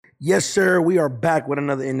Yes, sir. We are back with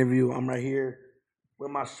another interview. I'm right here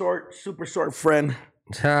with my super short friend,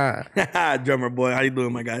 Ha, drummer boy. How you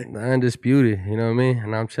doing, my guy? the undisputed, you know what I mean?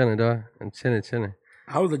 And I'm chilling, dog. I'm chilling.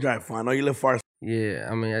 How was the drive? Fun. I know you live far. Yeah,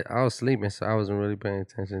 I mean, I was sleeping, so I wasn't really paying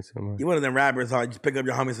attention too much. You one of them rappers, huh? Just pick up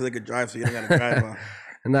your homies so they could drive, so you don't gotta drive. Huh?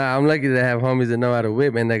 Nah, I'm lucky to have homies that know how to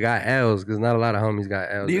whip and they got L's, because not a lot of homies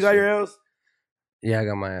got L's. Do you got your L's? Yeah, I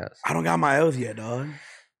got my L's. I don't got my L's yet, dog.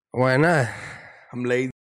 Why not? I'm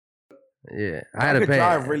lazy. Yeah, I had to pay.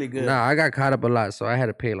 Drive really good. Nah, I got caught up a lot, so I had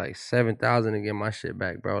to pay like $7,000 to get my shit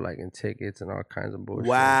back, bro. Like in tickets and all kinds of bullshit.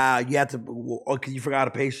 Wow, you had to. Oh, cause you forgot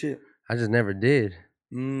to pay shit. I just never did.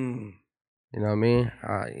 Mm. You know what I mean?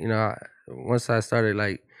 Once I started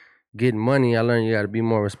like getting money, I learned you got to be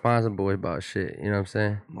more responsible about shit. You know what I'm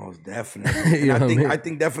saying? Most definitely. You know what I mean? I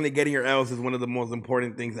think definitely getting your L's is one of the most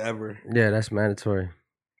important things ever. Yeah, that's mandatory.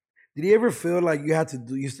 Did you ever feel like you had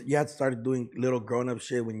to start doing little grown up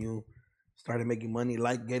shit when you started making money,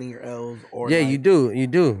 like getting your L's? Or Yeah, like, you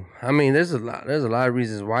do. I mean, there's a lot of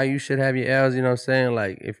reasons why you should have your L's. You know what I'm saying?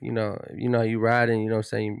 Like if you know you riding, you know what I'm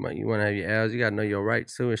saying, you want to have your L's, you gotta know your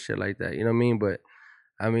rights too and shit like that. You know what I mean? But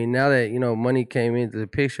I mean, now that money came into the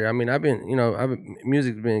picture, I mean,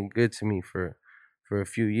 music's been good to me for a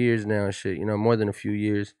few years now and shit. More than a few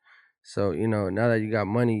years. So now that you got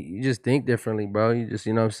money, you just think differently, bro. You just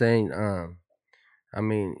what I'm saying. I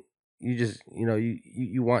mean, you just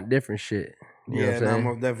you want different shit. You know what I'm saying?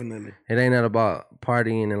 Most definitely. It ain't not about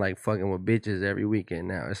partying and like fucking with bitches every weekend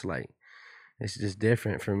now. It's like it's just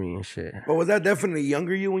different for me and shit. But was that definitely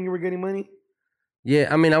younger you when you were getting money? Yeah,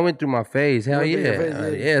 I mean, I went through my phase. Hell yeah.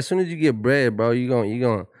 Yeah, as soon as you get bread, bro, you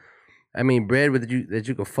going I mean, bread that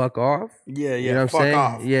you could fuck off. Yeah, You know what I'm fuck saying?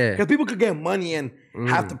 off. Yeah. Because people could get money and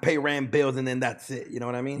have to pay rent bills and then that's it. You know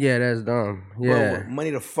what I mean? Yeah, that's dumb. Yeah. But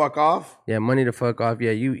money to fuck off? Yeah, money to fuck off.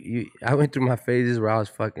 Yeah, I went through my phases where I was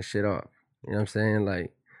fucking shit off. You know what I'm saying?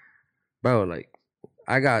 Like, bro, like,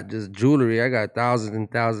 I got just jewelry. I got thousands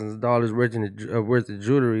and thousands of dollars worth of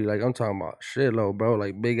jewelry. Like, I'm talking about shitload, bro.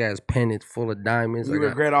 Like, big ass pendants full of diamonds. You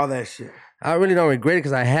regret all that shit? I really don't regret it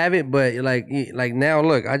because I have it, but like now,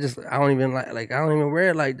 look, I don't even I don't even wear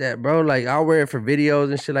it like that, bro. Like, I'll wear it for videos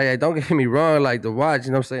and shit like that. Don't get me wrong, like the watch,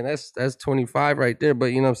 you know what I'm saying? That's 25 right there, but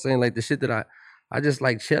you know what I'm saying? Like the shit that I just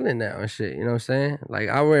like chilling now and shit, you know what I'm saying? Like,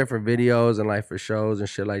 I wear it for videos and like for shows and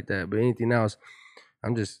shit like that, but anything else,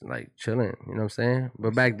 I'm just like chilling, you know what I'm saying?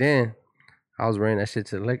 But back then, I was wearing that shit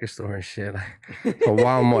to the liquor store and shit, like a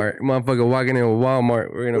Walmart. Motherfucker walking in with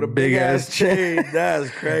Walmart wearing a big ass chain.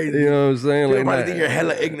 That's crazy. You know what I'm saying? People probably think you're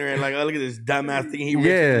hella ignorant. Like, oh, look at this dumbass thing. He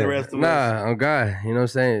richer than the rest of us. Nah, oh God. You know what I'm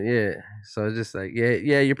saying? Yeah. So it's just like,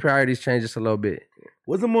 yeah, your priorities change just a little bit.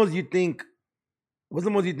 What's the most you think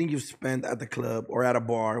you've spent at the club or at a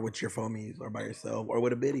bar with your homies or by yourself or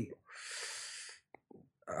with a biddy?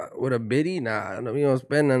 With a biddy? Nah, we don't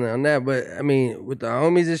spend nothing on that. But I mean, with the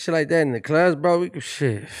homies and shit like that in the clubs, bro, we could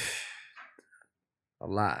shit. A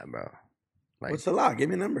lot, bro. Like, what's a lot? Give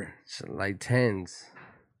me a number. Like tens.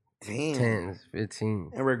 Damn. 10s,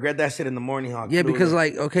 15. And regret that shit in the morning, huh? Yeah, because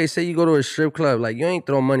like, okay, say you go to a strip club, like you ain't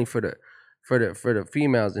throwing money for the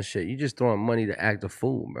females and shit. You just throwing money to act a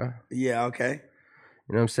fool, bro. Yeah, okay.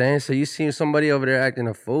 You know what I'm saying? So you see somebody over there acting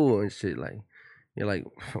a fool and shit, like, you're like,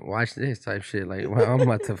 watch this type shit. Like, wow, I'm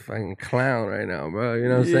about to fucking clown right now, bro. You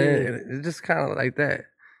know what I'm saying? It's just kind of like that.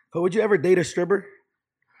 But would you ever date a stripper?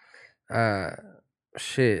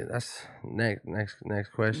 Shit. That's next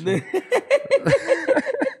question.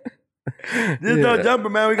 There's no jumper,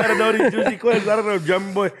 man. We gotta know these juicy questions. I don't know,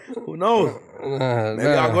 jumper boy. Who knows? Maybe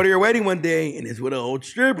I'll go to your wedding one day and it's with an old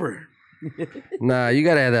stripper. Nah, you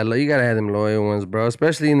gotta have that. You gotta have them loyal ones, bro.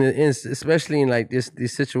 Especially in like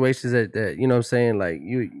these situations that you know what I'm saying, like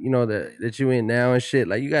you know that you in now and shit.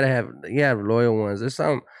 Like you have loyal ones. There's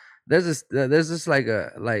this like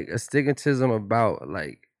a stigmatism about,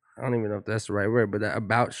 like, I don't even know if that's the right word, but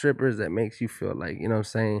about strippers that makes you feel like, you know what I'm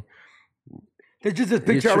saying. There's just this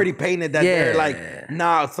picture already painted that they're like,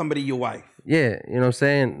 nah, somebody your wife. Yeah, you know what I'm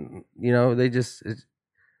saying. You know, they just.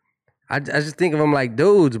 I just think of them like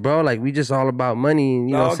dudes, bro. Like, we just all about money, and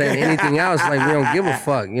you know what I'm saying? Anything else, like, we don't give a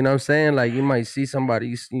fuck. You know what I'm saying? Like, you might see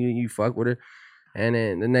somebody, you fuck with her, and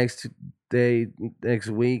then the next day, next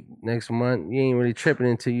week, next month, you ain't really tripping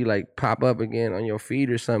until you, like, pop up again on your feed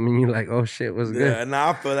or something, and you're like, oh, shit, what's good? Yeah, nah,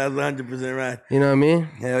 I feel that's 100% right. You know what I mean?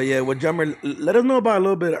 Hell yeah. Well, Jummer, let us know about a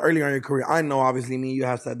little bit earlier in your career. I know, obviously, me and you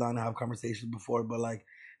have sat down and have conversations before, but, like,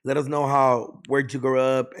 let us know where'd you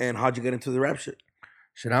grow up and how'd you get into the rap shit?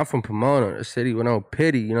 Shit, I'm from Pomona, a city with no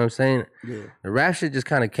pity, you know what I'm saying? Yeah. The rap shit just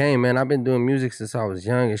kind of came, man. I've been doing music since I was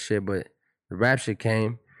young and shit, but the rap shit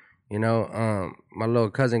came. You know, my little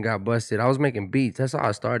cousin got busted. I was making beats. That's how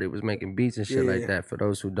I started. Was making beats and shit like that. For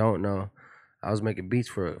those who don't know, I was making beats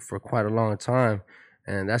for quite a long time,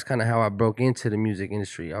 and that's kind of how I broke into the music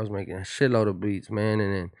industry. I was making a shitload of beats, man,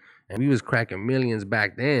 and we was cracking millions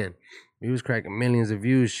back then. We was cracking millions of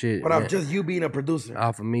views, shit. But off just you being a producer.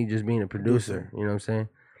 Off of me just being a producer. You know what I'm saying?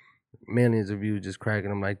 Millions of views, just cracking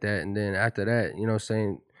them like that, and then after that, you know what I'm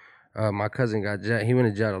saying. My cousin got jail. He went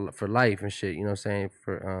to jail for life and shit. You know what I'm saying?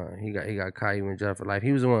 For he got caught. He went to jail for life.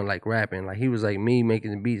 He was the one like rapping. Like he was like me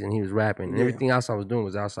making the beats and he was rapping. And everything else I was doing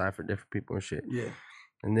was outside for different people and shit. Yeah.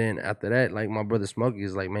 And then after that, like my brother Smokey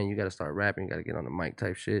is like, man, you got to start rapping. You got to get on the mic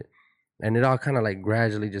type shit. And it all kind of like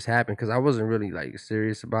gradually just happened because I wasn't really like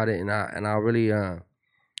serious about it. And I really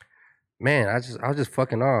man, I was just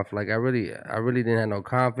fucking off. Like I really didn't have no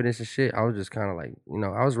confidence and shit. I was just kind of like, you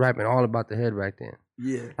know, I was rapping all about the hood back then.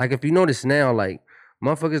 Yeah. Like if you notice now, like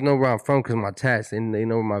motherfuckers know where I'm from because my tats and they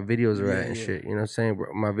know where my videos are at and shit. You know what I'm saying?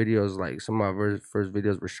 My videos, like some of my first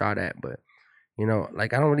videos were shot at, but you know,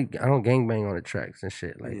 like I don't gangbang on the tracks and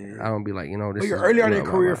shit. Like I don't be like, you know, this. But you're early on in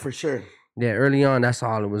your career for sure. Yeah, early on, that's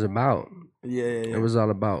all it was about. Yeah. It was all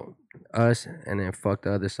about us and then fuck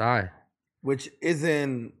the other side. Which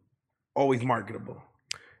isn't always marketable.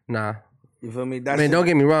 Nah. You feel me? I mean, don't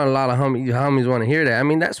get me wrong. A lot of homies want to hear that. I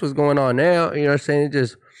mean, that's what's going on now. You know what I'm saying? It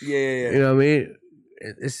just You know what I mean?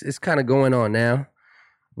 It's kind of going on now.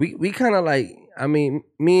 We kind of like. I mean,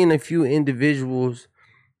 me and a few individuals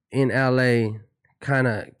in LA kind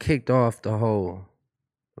of kicked off the whole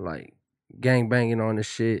like gang banging on the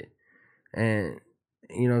shit, and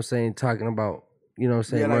you know what I'm saying, talking about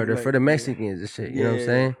murder for the Mexicans and shit. You know what I'm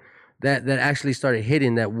saying? That actually started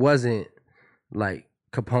hitting. That wasn't like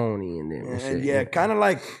Capone and them and shit. Yeah, kind of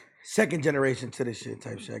like second generation to this shit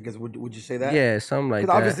type shit. I guess would you say that? Yeah, something like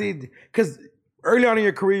that. Obviously, because early on in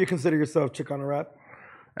your career, you consider yourself Chicano rap.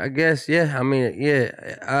 I guess, yeah. I mean,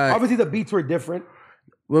 yeah. Obviously, the beats were different.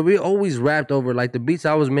 Well, we always rapped over like the beats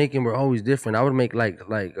I was making were always different. I would make like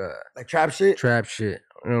trap shit. Trap shit.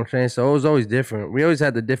 You know what I'm saying? So it was always different. We always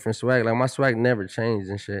had the different swag. Like my swag never changed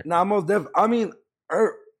and shit. Nah, most definitely. I mean,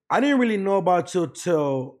 I didn't really know about you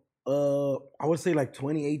till I would say like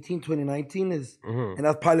 2018, 2019 is, and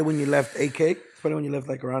that's probably when you left AK. It's probably when you left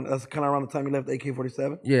like around. That's kind of around the time you left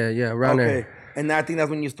AK-47. Yeah, around there. And I think that's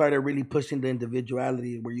when you started really pushing the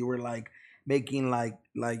individuality, where you were like making like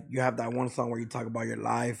you have that one song where you talk about your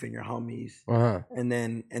life and your homies, and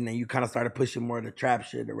then you kind of started pushing more of the trap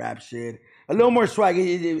shit, the rap shit, a little more swag.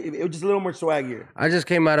 It was just a little more swaggier. I just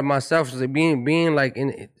came out of myself, so being like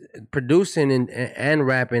in producing and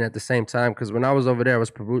rapping at the same time. Because when I was over there, I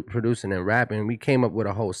was producing and rapping. We came up with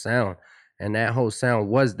a whole sound, and that whole sound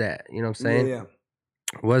was that. You know what I'm saying? Yeah.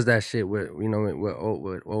 Was that shit with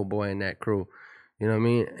old boy and that crew. You know what I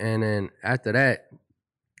mean? And then after that,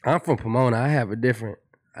 I'm from Pomona. I have a different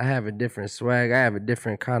swag. I have a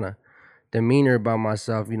different kind of demeanor about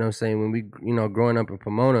myself. You know what I'm saying? When we, growing up in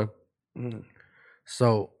Pomona.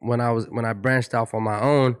 So when I branched off on my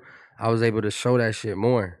own, I was able to show that shit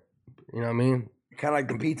more. You know what I mean? Kind of like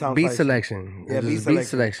the P-Town beat selection. Yeah, beat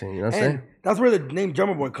selection. You know what I'm saying? That's where the name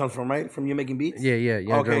Drummer Boy comes from, right? From you making beats? Yeah.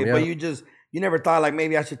 Okay, but you never thought like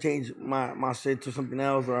maybe I should change my shit to something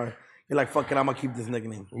else, or you're like, fuck it, I'm gonna keep this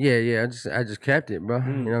nickname. Yeah. I just kept it, bro.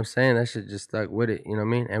 You know what I'm saying? That shit just stuck with it. You know what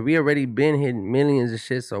I mean? And we already been hitting millions of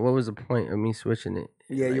shit. So what was the point of me switching it?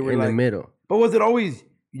 Yeah, you were in the middle. But was it always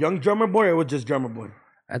Young Drummer Boy, or was it just Drummer Boy?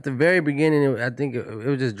 At the very beginning, I think it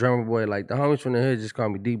was just Drummer Boy. Like the homies from the hood just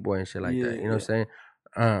called me D Boy and shit like that. You know what I'm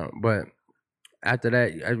saying? But after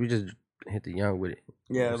that, we just hit the Young with it.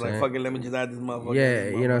 Yeah, it was like, fuck it, let me just add this motherfucker. Yeah,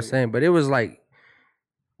 you know what I'm saying? But it was like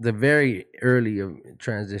the very early of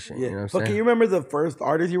transition. Yeah. You know what I'm but saying? Can you remember the first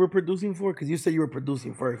artist you were producing for? Because you said you were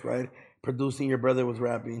producing first, right? Producing, your brother was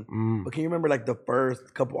rapping. But can you remember like the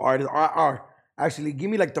first couple artists? Or actually, give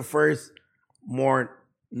me like the first more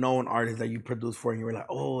known artists that you produced for, and you were like,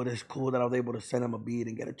 oh, that's cool that I was able to send them a beat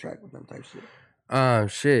and get a track with them type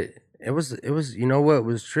shit. Shit. It was. You know what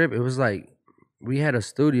was trip? It was like we had a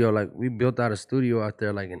studio. Like we built out a studio out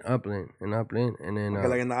there, like in Upland, and then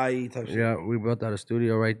like in the IE type shit. Yeah, we built out a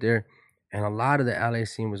studio right there, and a lot of the LA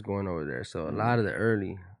scene was going over there. So a lot of the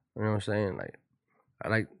early, you know what I'm saying?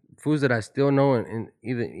 Like foods that I still know, and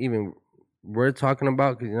even we're talking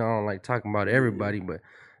about, because I don't like talking about everybody, but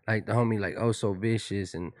like the homie like Oh So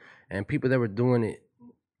Vicious and people that were doing it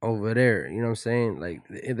over there, you know what I'm saying? Like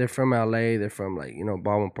they're from LA, they're from like,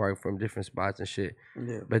 Baldwin Park, from different spots and shit.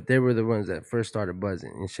 Yeah. But they were the ones that first started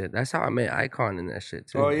buzzing and shit. That's how I met Icon and that shit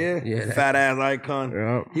too. Oh yeah? Yeah. Fat ass Icon.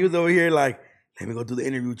 Yeah. He was over here like, let me go do the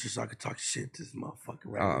interview with you so I could talk shit to this motherfucking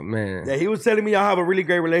rapper. Oh man. Yeah, he was telling me y'all have a really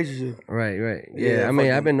great relationship. Right. Yeah, I mean,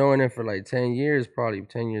 fucking- I've been knowing him for like 10 years, probably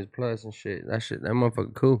 10 years plus and shit. That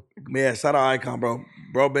motherfucker cool. Yeah, shout out Icon, bro.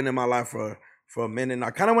 Bro been in my life for a minute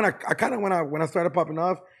now. When I started popping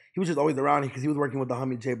off, he was just always around because he was working with the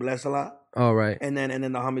homie Jay Bless a lot. All right. And then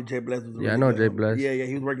the homie Jay Bless was Yeah, I know Jay Bless. Yeah,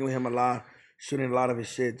 he was working with him a lot, shooting a lot of his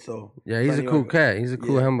shit. So yeah, he's a cool cat. He's a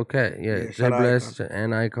cool, humble cat. Yeah, Jay Bless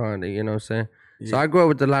and Icon, you know what I'm saying? Yeah. So I grew up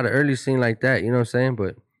with a lot of early scene like that, you know what I'm saying?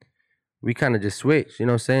 But we kind of just switched, you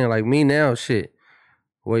know what I'm saying? Like me now, shit.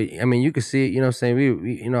 Well, I mean, you can see it, you know what I'm saying?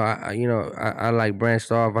 We I like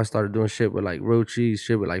branched off. I started doing shit with like Rochi,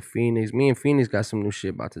 shit with like Phoenix. Me and Phoenix got some new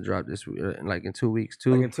shit about to drop this like in 2 weeks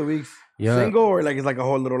too. Like in 2 weeks? Yeah. Single or like it's like a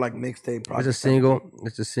whole little like mixtape project? It's a single.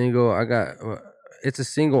 It's a single. It's a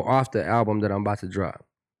single off the album that I'm about to drop.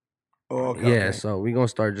 Oh, okay. Yeah, okay. so we gonna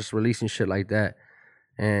start just releasing shit like that.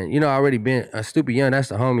 And I already been Stupid Young, that's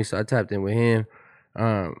the homie, so I tapped in with him.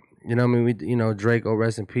 You know what I mean? Draco,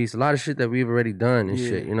 rest in peace. A lot of shit that we've already done and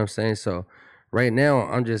shit, you know what I'm saying? So right now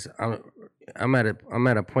I'm at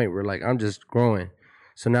a point where like I'm just growing.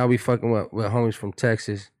 So now we fucking with homies from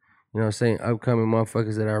Texas, you know what I'm saying? Upcoming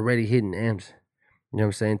motherfuckers that are already hitting M's. You know what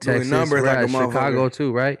I'm saying? Texas, numbers right? like Chicago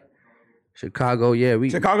too, right? Chicago, yeah.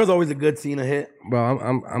 Chicago's always a good scene to hit. Bro,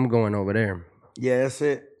 I'm going over there. Yeah, that's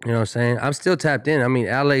it. You know what I'm saying? I'm still tapped in. I mean,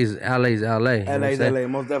 LA's LA. LA's LA,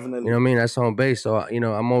 most definitely. You know what I mean? That's home base. So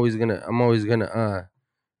I'm always gonna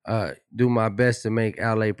do my best to make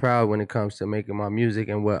LA proud when it comes to making my music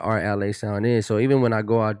and what our LA sound is. So even when I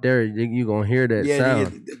go out there, you gonna hear that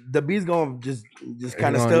sound. The beat's gonna just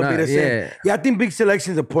kind of still be the same. Yeah, I think big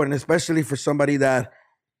selection is important, especially for somebody that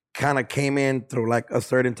kind of came in through like a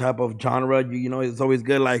certain type of genre. You know, it's always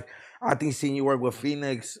good. Like I think seeing you work with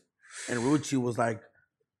Phoenix and Rucci was like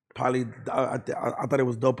probably I thought it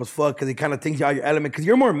was dope as fuck because it kind of takes you out your element because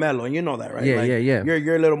you're more mellow and you know that, right? Yeah, like, yeah.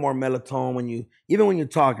 You're a little more mellow tone when you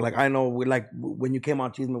talk. Like I know when you came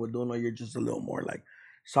on Cheeseman with Duno, you're just a little more like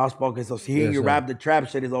soft spoken. So hearing you rap the trap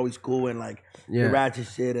shit is always cool and like the ratchet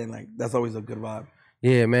shit and like that's always a good vibe.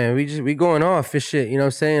 Yeah, man, we going off and shit, you know what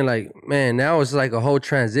I'm saying? Like, man, now it's like a whole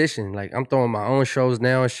transition. Like, I'm throwing my own shows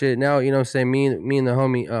now and shit. Now, you know what I'm saying? Me and the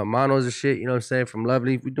homie Monos and shit, you know what I'm saying? From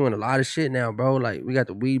Lovely, we doing a lot of shit now, bro. Like, we got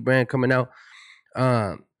the weed brand coming out.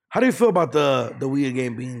 How do you feel about the weed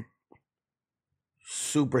game being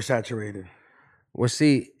super saturated? Well,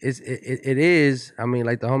 see, it is. I mean,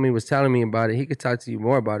 like the homie was telling me about it. He could talk to you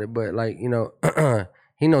more about it, but like, he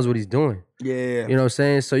knows what he's doing. Yeah. You know what I'm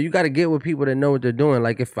saying? So you got to get with people that know what they're doing.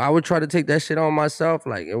 Like if I would try to take that shit on myself,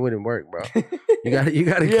 like it wouldn't work, bro. You got to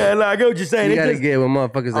yeah, like, I get what you're saying. You got to get with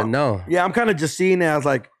motherfuckers that know. Yeah, I'm kind of just seeing it as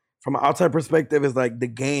like from an outside perspective, it's like the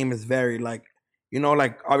game is very like,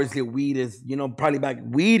 like obviously weed is, probably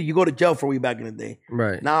weed, you go to jail for weed back in the day.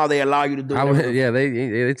 Right. Now they allow you to do it. Yeah,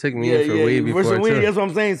 they took me in for weed before for some weed, too. that's what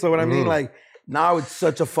I'm saying. So what I mean, like now it's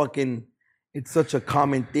such a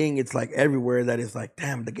common thing. It's like everywhere that it's like,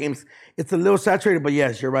 damn, it's a little saturated, but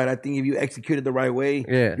yes, you're right. I think if you execute it the right way,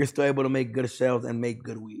 you're still able to make good sales and make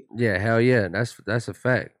good weed. Yeah, hell yeah. That's a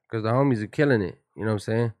fact. Because the homies are killing it. You know what I'm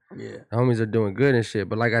saying? Yeah. The homies are doing good and shit.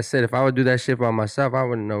 But like I said, if I would do that shit by myself, I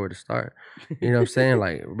wouldn't know where to start. You know what I'm saying?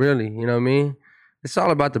 Like, really, you know what I mean? It's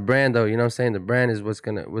all about the brand though, you know what I'm saying? The brand is what's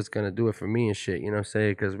gonna do it for me and shit, you know what I'm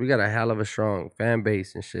saying? Because we got a hell of a strong fan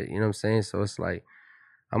base and shit, you know what I'm saying? So it's like,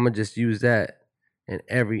 I'm gonna just use that in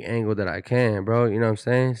every angle that I can, bro. You know what I'm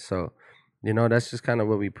saying? So, that's just kind of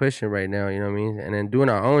what we pushing right now, you know what I mean? And then doing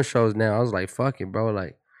our own shows now, I was like, fuck it, bro.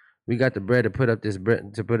 Like, we got the bread to put up this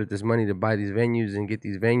money to buy these venues and get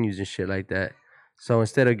these venues and shit like that. So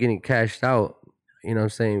instead of getting cashed out, you know what I'm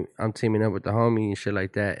saying, I'm teaming up with the homie and shit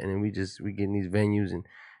like that. And then we getting these venues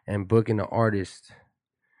and booking the artists.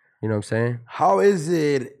 You know what I'm saying? How is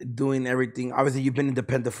it doing everything? Obviously, you've been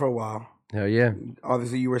independent for a while. Hell yeah.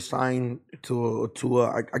 Obviously, you were signed to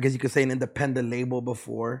I guess you could say an independent label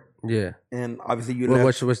before. Yeah. And obviously you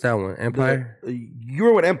left. What's that one? Empire? You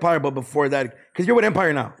were with Empire, but before that, because you're with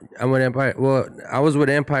Empire now. I'm with Empire. Well, I was with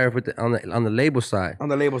Empire on the label side. On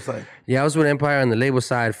the label side. Yeah, I was with Empire on the label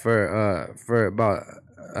side for about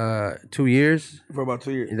 2 years. For about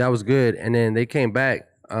 2 years. That was good. And then they came back.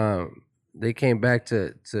 They came back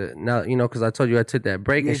to now, because I told you I took that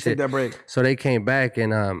break and shit. Took that break. So they came back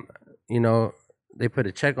and they put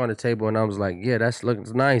a check on the table and I was like, yeah, that's looking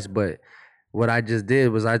nice, but what I just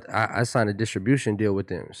did was I signed a distribution deal with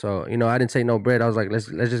them. So, you know, I didn't take no bread. I was like, let's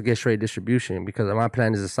just get straight distribution because my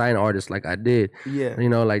plan is to sign artists like I did. Yeah. You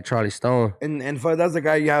know, like Charlie Stone. And for that's the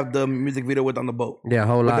guy you have the music video with on the boat. Yeah, a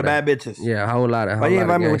whole lot with the of bad bitches. Yeah, a whole lot of. Why you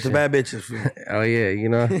invite me gang with the shit. bad bitches? Oh yeah, you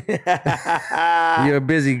know. You're a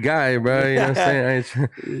busy guy, bro. You know what I'm saying?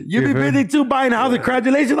 You be busy too buying a house.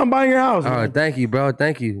 Congratulations on buying your house. Oh, thank you, bro.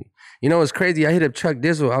 Thank you. You know what's crazy? I hit up Chuck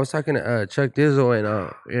Dizzle. I was talking to Chuck Dizzle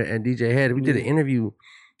and DJ Head. We did an interview,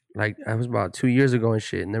 like I was about 2 years ago and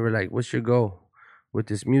shit. And they were like, "What's your goal with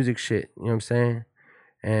this music shit?" You know what I'm saying?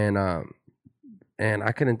 And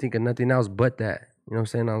I couldn't think of nothing else but that. You know what I'm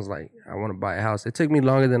saying? I was like, I want to buy a house. It took me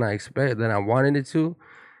longer than I expected, than I wanted it to,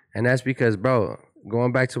 and that's because, bro,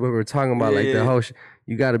 going back to what we were talking about, like the whole.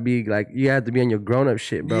 You gotta be like, you have to be on your grown up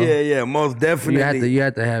shit, bro. Yeah, most definitely. You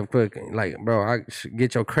have to have quick, like, bro. I should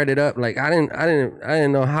get your credit up. Like, I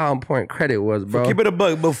didn't know how important credit was, bro. So keep it a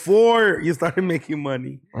buck. Before you started making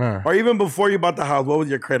money, or even before you bought the house, what was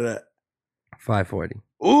your credit at? 540.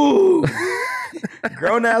 Ooh,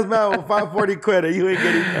 grown ass man with 540 credit. You ain't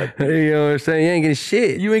getting nothing. You know what I'm saying? You ain't getting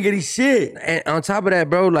shit. You ain't getting shit. And on top of that,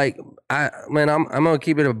 bro, like, I'm gonna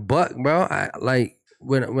keep it a buck, bro.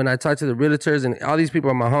 When I talk to the realtors and all these people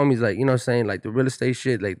are my homies, like, you know what I'm saying, like the real estate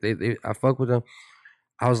shit, like I fuck with them.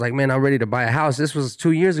 I was like, man, I'm ready to buy a house. This was 2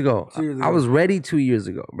 years ago. I was ready 2 years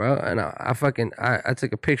ago, bro. And I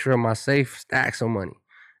took a picture of my safe, stacks of money.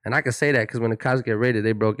 And I can say that because when the cops get raided,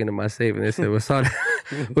 they broke into my safe and they said, what's all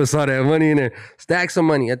that money in there? Stacks of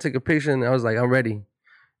money. I took a picture and I was like, I'm ready.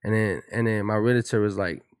 And then my realtor was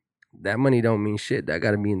like, that money don't mean shit. That got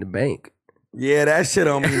to be in the bank. Yeah, that shit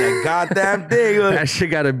don't mean a goddamn thing. That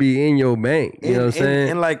shit gotta be in your bank. You know what I'm saying?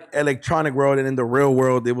 In like electronic world and in the real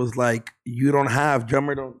world, it was like you don't have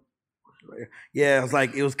drummer don't. Yeah,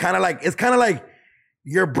 it's kind of like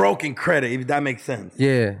you're broken credit, if that makes sense.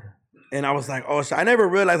 Yeah. And I was like, oh shit. I never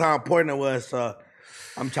realized how important it was. So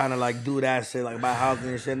I'm trying to like do that shit, like buy houses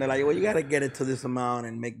and shit. And they're like, well, you gotta get it to this amount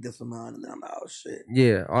and make this amount. And then I'm like, oh shit.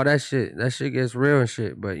 Yeah, all that shit gets real and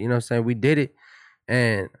shit. But you know what I'm saying? We did it.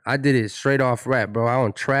 And I did it straight off rap, bro. I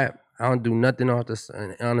don't trap. I don't do nothing on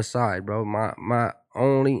the side, bro. My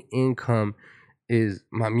only income is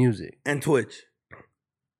my music and Twitch.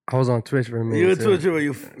 I was on Twitch for a minute. You were Twitch,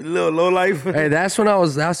 you little low life. Hey, that's when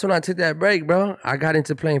I took that break, bro. I got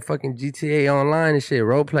into playing fucking GTA online and shit,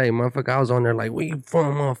 role play, motherfucker. I was on there like, where you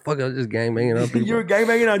from, motherfucker? I was just gangbanging up people. You were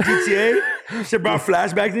gangbanging on GTA? Shit brought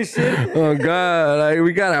flashbacks and shit? Oh, God. Like,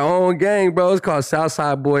 we got our own gang, bro. It's called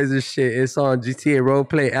Southside Boys and shit. It's on GTA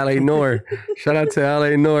Roleplay, LA Noir. Shout out to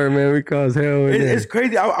LA Noir, man. We cause hell. It's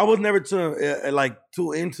crazy. I was never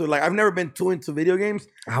too into, like, I've never been too into video games.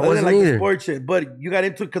 I wasn't like either. The sports shit. But you got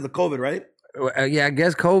into it because of COVID, right? Yeah, I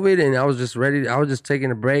guess COVID, and I was just ready. I was just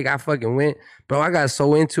taking a break. I fucking went, bro. I got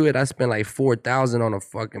so into it. I spent like $4,000 on a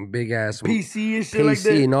fucking big ass PC and shit like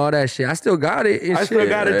that. PC and all that shit. I still got it. And still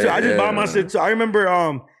got it too. I just bought my shit too. I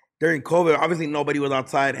remember during COVID, obviously nobody was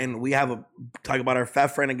outside, and we have talk about our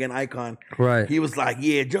fat friend again, Icon. Right. He was like,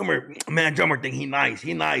 "Yeah, drummer think he nice.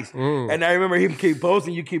 And I remember him keep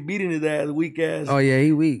posting, you keep beating his ass, weak ass. Oh yeah,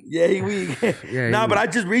 he weak. Yeah, he weak. But I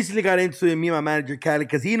just recently got into it. Me and my manager Cali,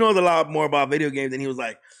 because he knows a lot more about video games, and he was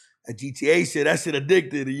like, "A GTA shit, that shit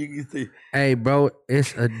addicted." And you can see. Hey, bro,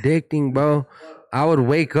 it's addicting, bro. I would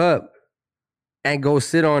wake up and go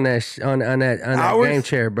sit on that on that game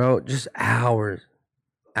chair, bro. Just hours,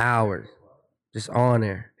 just on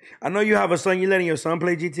there. I know you have a son. You letting your son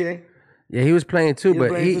play GTA? Yeah, he was playing too,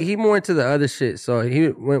 but he more into the other shit. So he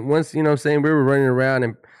once, you know what I'm saying, we were running around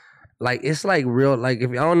and like it's like real, like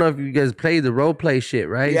if I don't know if you guys played the role play shit,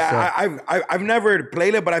 right? Yeah, so, I've never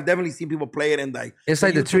played it, but I've definitely seen people play it and like it's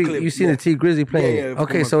like the T. You seen the T Grizzly playing? Yeah,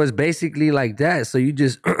 okay, so it's basically like that. So you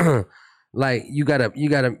just like you gotta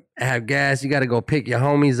have gas. You gotta go pick your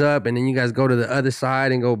homies up, and then you guys go to the other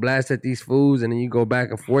side and go blast at these fools, and then you go back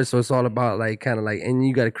and forth. So it's all about like kind of like, and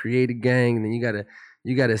you gotta create a gang, and then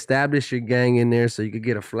you gotta establish your gang in there so you could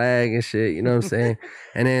get a flag and shit. You know what I'm saying?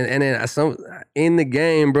 and then some in the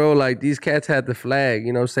game, bro. Like these cats had the flag.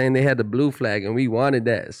 You know what I'm saying? They had the blue flag, and we wanted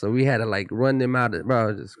that, so we had to like run them out. Bro,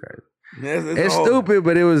 it was just crazy. It's stupid,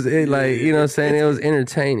 but it was like, you know what I'm saying? It was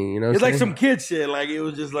entertaining, you know what I'm saying? It's like some kid shit. Like it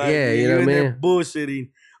was just like, yeah, you know what I mean? Bullshitting.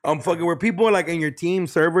 Fucking were people like in your team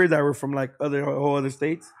servers that were from like whole other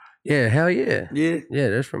states? Yeah, hell yeah. Yeah. Yeah,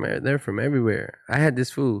 they're from everywhere. I had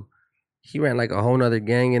this fool. He ran like a whole nother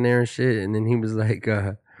gang in there and shit, and then he was like,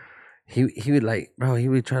 he would like, bro, he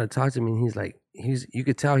would try to talk to me, and he's like, you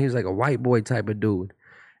could tell he was like a white boy type of dude.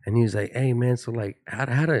 And he was like, hey man, so like how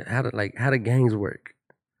do gangs work?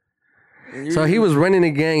 So he was running a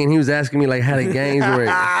gang and he was asking me like how the gangs work.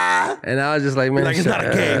 And I was just like, man, like, it's not a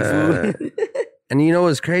gang, fool. And you know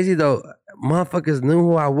what's crazy though? Motherfuckers knew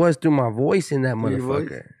who I was through my voice in that Through your voice?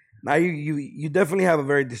 motherfucker. Now you definitely have a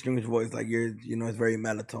very distinguished voice. Like it's very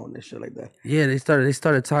melatonin and shit like that. Yeah, they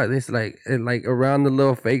started talking. It's like around the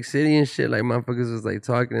little fake city and shit. Like motherfuckers was like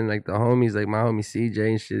talking, and like the homies, like my homie CJ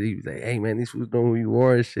and shit. He was like, "Hey man, these fools know who you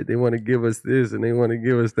are and shit. They want to give us this and they want to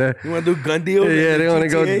give us that. You want to do gun deals? Yeah, they want to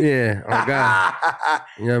go. GTA? Yeah, oh god,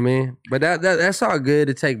 you know what I mean. But that's all good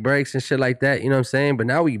to take breaks and shit like that. You know what I'm saying. But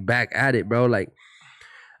now we back at it, bro. Like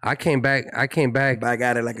I came back. Back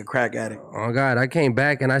at it like a crack addict. Oh God, I came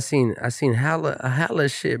back and I seen hella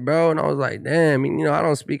shit, bro. And I was like, damn, you know, I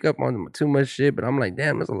don't speak up on too much shit, but I'm like,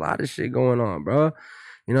 damn, there's a lot of shit going on, bro.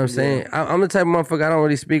 You know what I'm saying? I'm the type of motherfucker I don't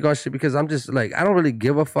really speak on shit because I'm just like, I don't really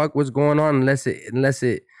give a fuck what's going on unless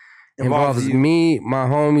it involves me, my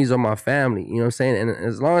homies, or my family. You know what I'm saying? And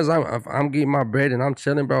as long as I'm getting my bread and I'm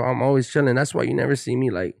chilling, bro, I'm always chilling. That's why you never see me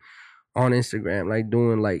like on Instagram, like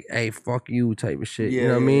doing like, hey, fuck you type of shit. You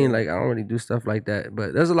know what I mean? Like I don't really do stuff like that.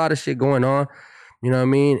 But there's a lot of shit going on, you know what I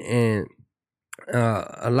mean? And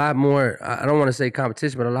a lot more, I don't want to say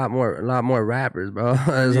competition, but a lot more rappers, bro.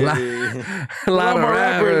 There's a lot of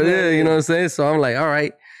rappers, yeah, you know what I'm saying? So I'm like, all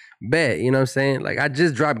right, bet, you know what I'm saying? Like I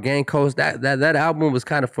just dropped Gang Coast. That album was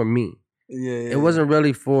kind of for me. It wasn't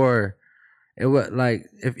really for. It was like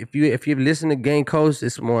if you listen to Gang Coast,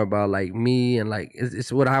 it's more about like me and like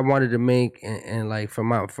it's what I wanted to make and like for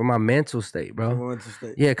my mental state, bro. Mental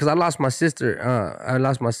state. Yeah, because I lost my sister.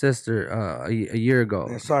 A year ago.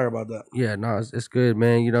 Man, sorry about that. Yeah, no, it's good,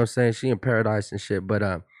 man. You know what I'm saying? She in paradise and shit. But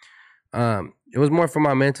it was more for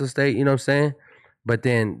my mental state. You know what I'm saying? But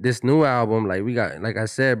then this new album, like we got, like I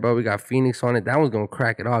said, bro, we got Phoenix on it. That one's gonna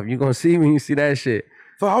crack it off. You gonna see when you see that shit.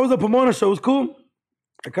 So how was the Pomona show? It was cool.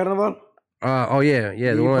 At Carnival. Oh yeah,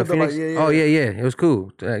 the one in Phoenix. Oh yeah, it was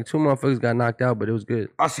cool. Like 2 motherfuckers got knocked out, but it was good.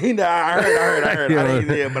 I seen that. I heard. I didn't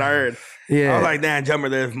see it, but I heard. Yeah. I was like, damn, Jumper,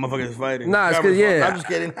 there's motherfuckers fighting. Nah, it's cause I'm just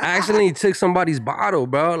kidding. I accidentally took somebody's bottle,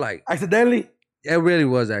 bro. Like accidentally? It really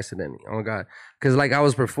was accidentally. Oh God, cause like I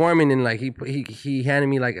was performing and like he handed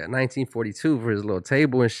me like a 1942 for his little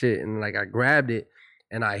table and shit, and like I grabbed it.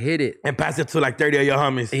 And I hit it. And passed it to like 30 of your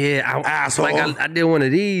homies. Yeah, asshole. Like I did one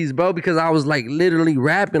of these, bro, because I was like literally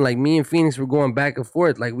rapping. Like me and Phoenix were going back and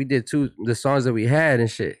forth. Like we did the songs that we had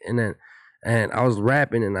and shit. And I was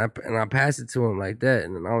rapping and I passed it to him like that.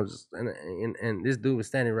 And then I was just, and this dude was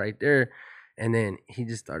standing right there. And then he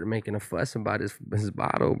just started making a fuss about his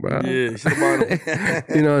bottle, bro. Yeah, it's the bottle.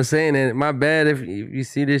 You know what I'm saying? And my bad if you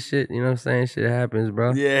see this shit, you know what I'm saying? Shit happens,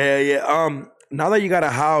 bro. Yeah. Now that you got a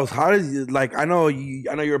house, how does you, like, I know you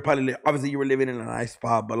were probably, obviously you were living in a nice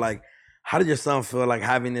spot, but like, how did your son feel like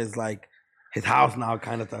having his house now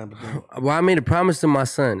kind of thing? Well, I made a promise to my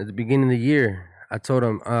son at the beginning of the year. I told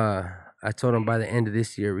him by the end of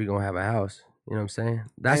this year, we're going to have a house. You know what I'm saying?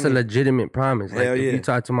 That's a legitimate promise. Like, if you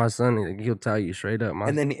talk to my son, he'll tell you straight up.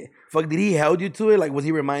 And then, did he held you to it? Like, was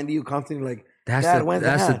he reminding you constantly, like, that's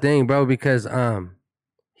the thing, bro, because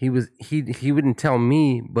he wouldn't tell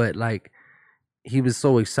me, but like, he was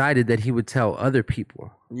so excited that he would tell other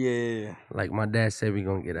people. Yeah. Like my dad said, we're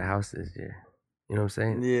gonna get a house this year. You know what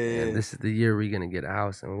I'm saying? Yeah. And this is the year we're gonna get a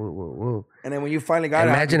house, and woo. And then when you finally got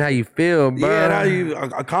imagine how you feel, bro. Yeah, how you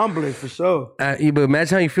accomplished for sure. But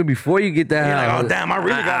imagine how you feel before you get that house. Like, oh damn, I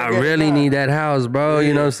really need that house, bro. Yeah.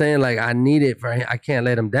 You know what I'm saying? Like I need it for. I can't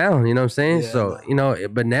let him down. You know what I'm saying? Yeah, so you know,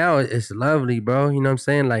 but now it's lovely, bro. You know what I'm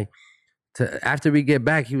saying? Like after we get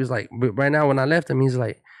back, he was like, but right now when I left him, he's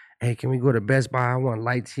like, hey, can we go to Best Buy? I want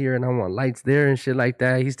lights here and I want lights there and shit like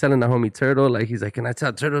that. He's telling the homie Turtle, like, he's like, can I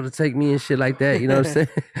tell Turtle to take me and shit like that? You know what I'm saying?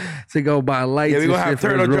 To go buy lights. Yeah, we gonna have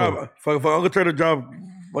Turtle drop. For Uncle Turtle drop,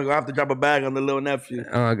 we're gonna have to drop a bag on the little nephew.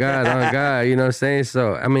 Oh God. You know what I'm saying?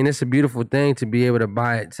 So, I mean, it's a beautiful thing to be able to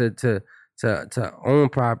buy it, to own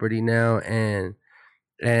property now. And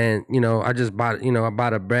you know, I just bought, you know, I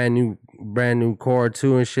bought a brand new car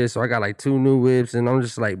too and shit. So I got like 2 new whips and I'm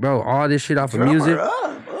just like, bro, all this shit off of music.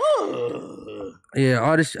 Yeah,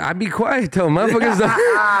 all this shit. I be quiet though. Motherfuckers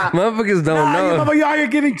don't know. You out here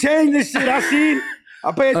giving change this shit. I seen.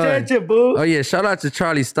 I pay attention, boo. Oh yeah, shout out to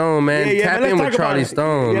Charlie Stone, man. Yeah, Tap in with Charlie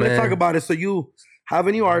Stone, man. Let's talk about it. So you have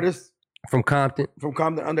a new artist from Compton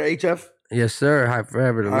under HF. Yes, sir. High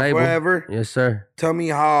Forever, the label. Forever. Yes, sir. Tell me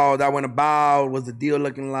how that went about. What's the deal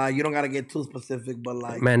looking like? You don't gotta get too specific, but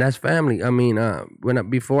like, man, that's family. I mean,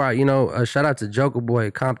 shout out to Joker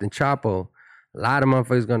Boy, Compton Chapo. A lot of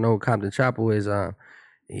motherfuckers gonna know who Compton Chapo is.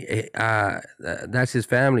 That's his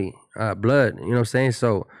family, blood. You know what I'm saying?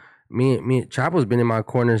 So me Chapo's been in my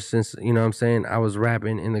corner since, you know what I'm saying, I was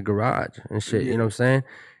rapping in the garage and shit. You know what I'm saying?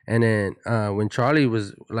 And then when Charlie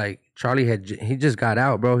was like, he just got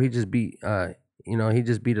out, bro. He just beat You know, he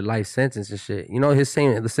just beat a life sentence and shit. You know,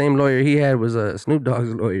 the same lawyer he had was Snoop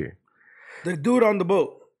Dogg's lawyer. The dude on the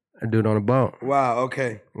boat. A dude on the boat. Wow.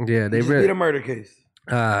 Okay. Yeah, they beat a murder case.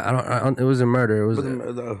 I don't. It was a murder.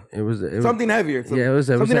 It was something heavier. Yeah, it was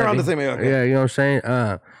something around heavy. the same area. Okay. Yeah, you know what I'm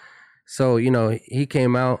saying. So you know, he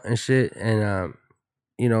came out and shit, and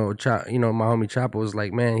you know, my homie Chopper was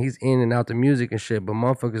like, man, he's in and out the music and shit, but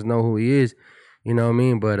motherfuckers know who he is. You know what I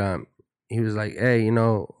mean? But he was like, hey, you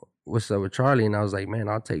know, what's up with Charlie? And I was like, man,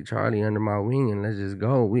 I'll take Charlie under my wing and let's just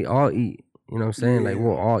go. We all eat. You know what I'm saying? Like,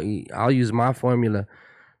 we'll all eat. I'll use my formula,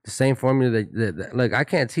 the same formula that look, I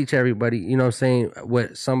can't teach everybody, you know what I'm saying,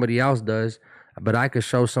 what somebody else does, but I could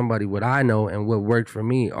show somebody what I know and what worked for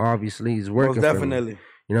me. Obviously, is working Most definitely. for me.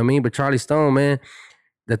 You know what I mean? But Charlie Stone, man,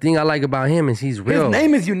 the thing I like about him is he's real. His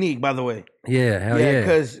name is unique, by the way. Yeah, hell yeah.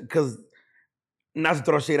 Because not to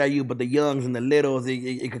throw shade at you, but the youngs and the littles,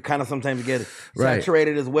 it could kind of sometimes get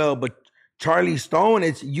saturated as well. But Charlie Stone,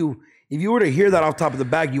 it's you. If you were to hear that off top of the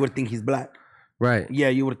back, you would think he's black. Right. Yeah,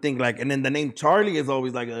 you would think like, and then the name Charlie is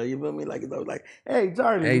always like, you feel me? Like it's always like, hey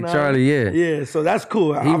Charlie. Hey, you know? Charlie, yeah. Yeah, so that's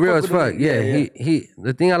cool. He real as fuck. Yeah. He.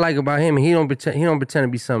 The thing I like about him, he don't pretend to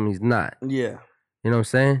be something he's not. Yeah. You know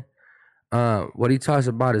what I'm saying? What he talks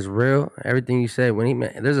about is real. Everything you say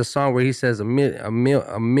there's a song where he says a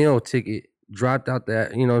meal ticket dropped out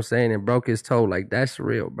that, you know what I'm saying, and broke his toe. Like, that's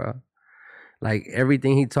real, bro. Like,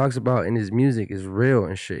 everything he talks about in his music is real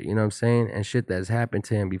and shit, you know what I'm saying? And shit that's happened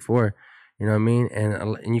to him before, you know what I mean?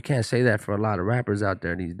 And you can't say that for a lot of rappers out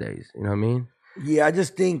there these days, you know what I mean? Yeah, I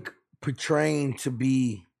just think portraying to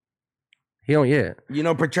be... You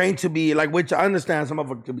know, portraying to be, like, which I understand some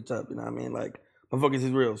motherfuckers to be tough, you know what I mean? Like, motherfuckers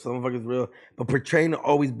is real, some motherfuckers is real. But portraying to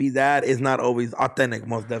always be that is not always authentic,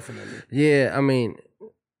 most definitely. Yeah, I mean...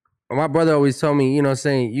 My brother always told me, you know what I'm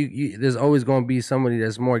saying, you there's always gonna be somebody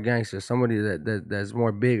that's more gangster, somebody that's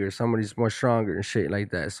more bigger, somebody that's more stronger and shit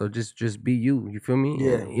like that. So just be you feel me?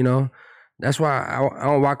 Yeah. You know? That's why I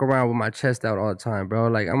don't walk around with my chest out all the time, bro.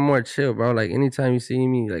 Like, I'm more chill, bro. Like, anytime you see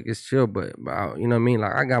me, like, it's chill, but you know what I mean?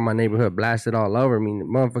 Like, I got my neighborhood blasted all over me.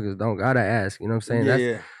 Motherfuckers don't gotta ask, you know what I'm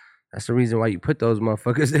saying? That's the reason why you put those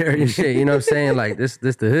motherfuckers there and shit, you know what I'm saying? Like, this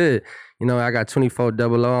the hood. You know, I got 24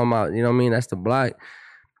 double O, I'm out, you know what I mean? That's the block.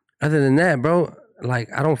 Other than that, bro, like,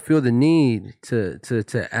 I don't feel the need to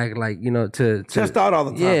act like, you know, to chest out all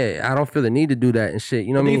the time. Yeah, I don't feel the need to do that and shit.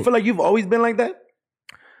 You know what I mean? Do you feel like you've always been like that?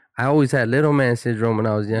 I always had little man syndrome when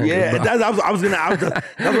I was younger. Yeah, that's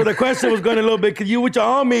where the question was going a little bit, because you with your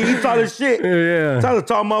homie, he tall as shit. Yeah. That's a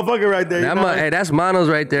tall motherfucker right there. Hey, that's Monos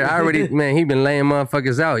right there. I already, man, he been laying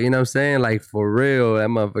motherfuckers out, you know what I'm saying? Like, for real, that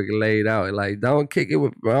motherfucker laid out. Like, don't kick it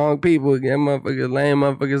with wrong people. That motherfucker laying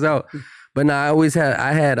motherfuckers out. But nah,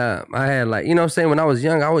 I had like, you know what I'm saying, when I was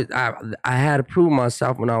young, I had to prove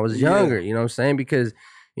myself when I was younger, you know what I'm saying? Because,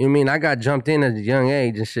 you know what I mean, I got jumped in at a young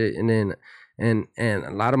age and shit, and then and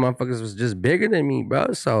a lot of motherfuckers was just bigger than me,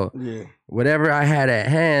 bro. So whatever I had at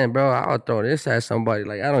hand, bro, I'll throw this at somebody.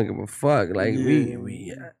 Like, I don't give a fuck. Like,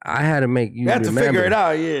 I had to make you had remember. To figure it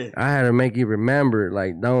out, I had to make you remember,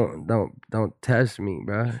 like, don't test me,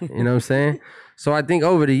 bro. You know what I'm saying? So I think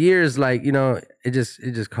over the years, like, you know, it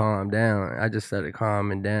just calmed down. I just started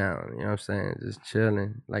calming down. You know what I'm saying? Just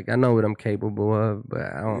chilling. Like, I know what I'm capable of, but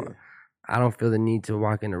I don't feel the need to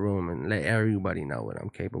walk in the room and let everybody know what I'm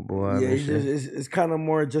capable of. Yeah, it's kind of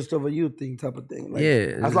more just of a you thing type of thing. Like,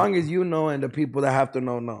 yeah. As long as you know and the people that have to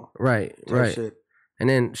know. Right. Shit. And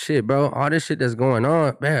then, shit, bro, all this shit that's going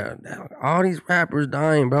on, man, all these rappers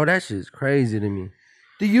dying, bro, that shit's crazy to me.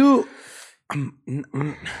 Do you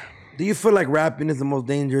feel like rapping is the most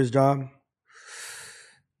dangerous job?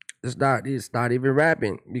 It's not even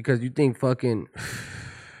rapping, because you think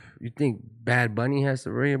Bad Bunny has to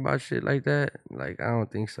worry about shit like that? Like, I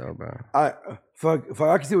don't think so, bro. I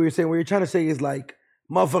can see what you're saying. What you're trying to say is, like,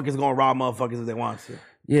 motherfuckers gonna rob motherfuckers if they want to.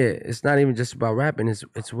 Yeah, it's not even just about rapping.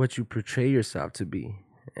 It's what you portray yourself to be,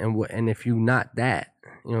 and if you not that,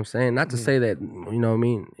 you know what I'm saying? Not to say that, you know what I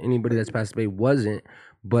mean, anybody that's passed away wasn't,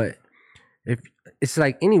 but if it's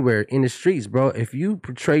like anywhere in the streets, bro, if you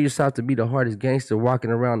portray yourself to be the hardest gangster walking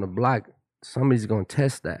around the block, somebody's gonna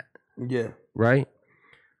test that. Yeah. Right?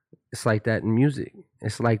 It's like that in music.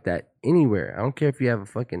 It's like that anywhere. I don't care if you have a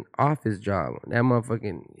fucking office job. That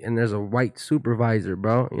motherfucking, and there's a white supervisor,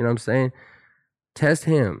 bro. You know what I'm saying? Test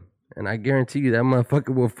him, and I guarantee you that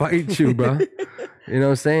motherfucker will fight you, bro. You know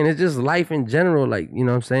what I'm saying? It's just life in general. Like, you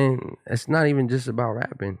know what I'm saying? It's not even just about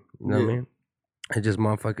rapping. You know what I mean? It's just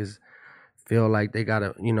motherfuckers feel like they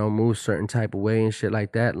gotta, you know, move certain type of way and shit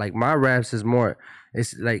like that. Like, my raps is more,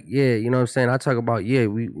 it's like, yeah, you know what I'm saying? I talk about,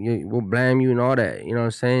 we'll blame you and all that, you know what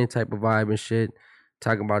I'm saying? Type of vibe and shit.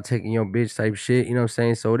 talk about taking your bitch type shit. You know what I'm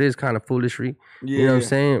saying? So it is kind of foolishy. Yeah, You know what I'm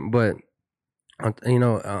saying? But you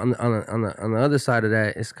know, on the other side of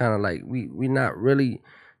that, it's kind of like we not really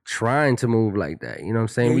trying to move like that. You know what I'm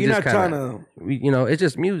saying? Yeah, we you're just not kinda, trying to you know, it's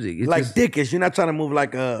just music. It's like just, dickish. You're not trying to move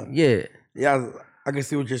like a yeah. yeah. I can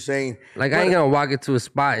see what you're saying. Like I But ain't gonna walk into a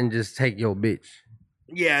spot and just take your bitch.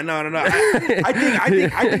 yeah, no.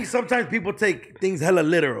 I think sometimes people take things hella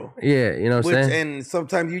literal. Yeah, you know what I'm saying? And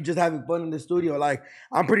sometimes you just having fun in the studio. Like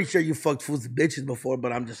I'm pretty sure you fucked fools bitches before,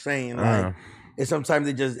 but I'm just saying, like, and sometimes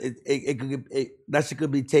it could that shit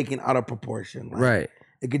could be taken out of proportion. Like, Right.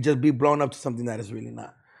 It could just be blown up to something that is really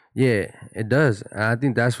not. Yeah, it does. I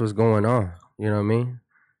think that's what's going on. You know what I mean?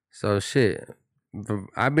 So shit,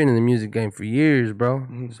 I've been in the music game for years, bro.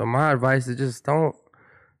 Mm-hmm. So my advice is just don't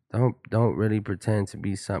really pretend to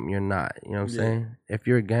be something you're not. You know what I'm saying? If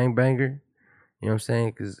you're a gangbanger, you know what I'm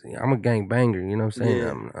saying? Because I'm a gangbanger. You know what I'm saying?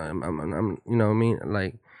 Yeah. I'm you know what I mean?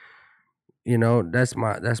 Like, you know, that's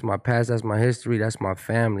my past, that's my history, that's my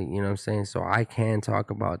family. You know what I'm saying? So I can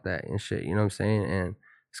talk about that and shit. You know what I'm saying? And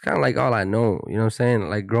it's kind of like all I know, you know what I'm saying?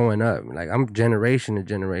 Like growing up, like I'm generation to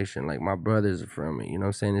generation. Like my brothers are from it, you know what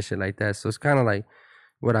I'm saying? And shit like that. So it's kind of like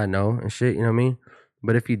what I know and shit, you know what I mean?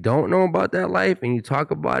 But if you don't know about that life and you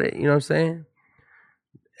talk about it, you know what I'm saying?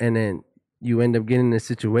 And then you end up getting in a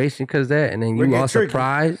situation because that, and then you all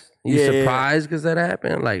surprised. You surprised because that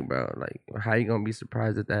happened? Like, bro, like how you gonna be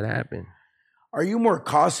surprised that happened? Are you more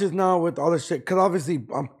cautious now with all this shit? Because obviously,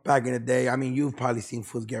 I'm back in the day. I mean, you've probably seen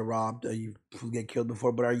fools get robbed, or you fools get killed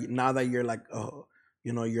before. But are you now that you're like,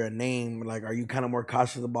 you know, you're a name? Like, are you kind of more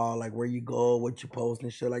cautious about like where you go, what you post,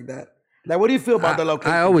 and shit like that? Like, what do you feel about the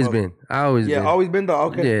location? I always been. Yeah, always been though.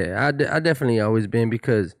 Okay. Yeah, I definitely always been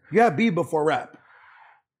because you had beef before rap.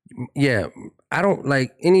 Yeah, I don't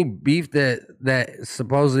like any beef that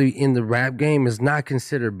supposedly in the rap game is not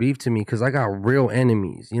considered beef to me because I got real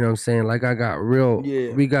enemies. You know what I'm saying? Like I got real.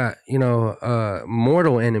 Yeah. We got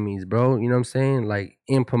mortal enemies, bro. You know what I'm saying? Like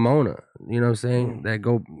in Pomona. You know what I'm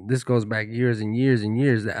saying? This goes back years and years and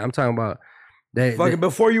years. That I'm talking about. Fucking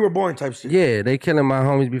before you were born type shit. Yeah, they killing my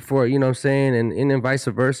homies before. You know what I'm saying? And then vice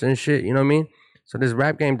versa and shit. You know what I mean? So this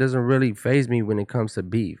rap game doesn't really faze me when it comes to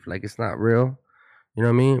beef. Like it's not real. You know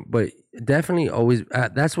what I mean? But definitely always,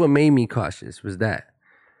 that's what made me cautious was that.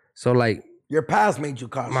 So like. Your past made you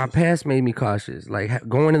cautious. My past made me cautious. Like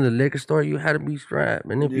going to the liquor store, you had to be strapped.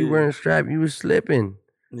 And if you weren't strapped, you were slipping.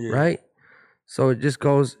 Yeah. Right? So it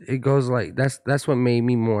goes like, that's what made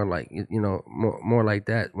me more like, you know, more like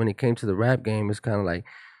that. When it came to the rap game, it's kind of like,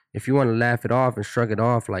 if you want to laugh it off and shrug it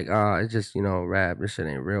off, like, it's just, you know, rap, this shit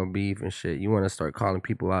ain't real beef and shit. You want to start calling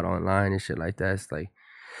people out online and shit like that. It's like,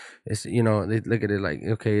 it's, you know, they look at it like,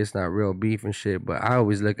 okay, it's not real beef and shit, but I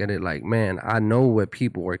always look at it like, man, I know what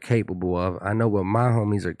people are capable of. I know what my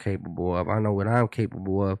homies are capable of. I know what I'm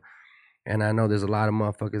capable of. And I know there's a lot of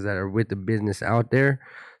motherfuckers that are with the business out there.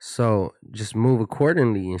 So just move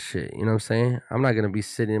accordingly and shit. You know what I'm saying? I'm not going to be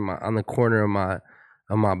sitting on the corner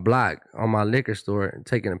of my block, on my liquor store, and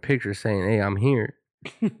taking a picture saying, hey, I'm here.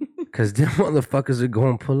 Cause them motherfuckers are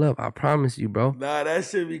going to pull up. I promise you, bro. Nah, that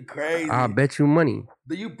should be crazy. I'll bet you money.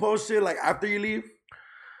 Do you post shit like after you leave?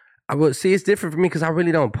 I would see it's different for me because I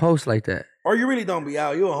really don't post like that. Or you really don't be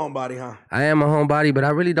out. You a homebody, huh? I am a homebody, but I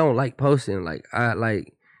really don't like posting. Like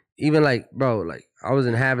even like, bro, like I was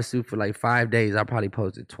in Havasu for like 5 days. I probably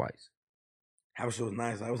posted twice. Havasu was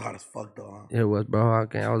nice. It was hot as fuck though, huh? It was, bro.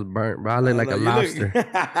 I was burnt, bro. I looked like a lobster.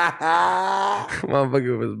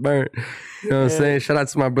 Motherfucker was burnt. You know what I'm saying? Shout out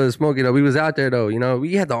to my brother Smokey though. We was out there though, you know.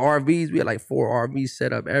 We had the RVs. We had like 4 RVs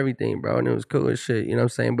set up, everything, bro. And it was cool as shit. You know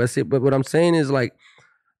what I'm saying? But what I'm saying is like,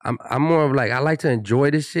 I'm more of like, I like to enjoy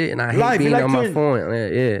this shit and I hate being on my phone.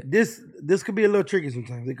 Yeah. This could be a little tricky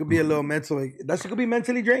sometimes. It could be a little mental. That shit could be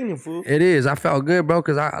mentally draining, fool. It is. I felt good, bro,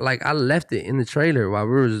 because I left it in the trailer while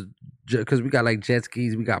we was, because we got like jet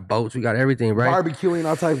skis, we got boats, we got everything, right? Barbecuing,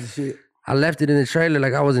 all types of shit. I left it in the trailer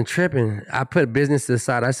like I wasn't tripping. I put business to the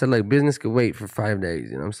side. I said, like, business could wait for 5 days.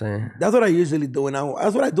 You know what I'm saying? That's what I usually do. And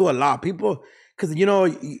that's what I do a lot. People, because, you know,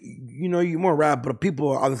 you're more rap, but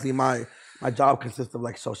people, obviously, my job consists of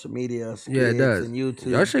like social media, skits, yeah, it does. And YouTube.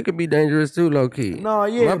 Your shit could be dangerous too, low key. No,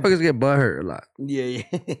 yeah. Motherfuckers get butthurt a lot. Yeah.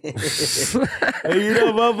 You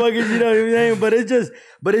know, motherfuckers, you know what I'm saying?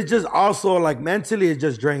 But it's just also like mentally, it's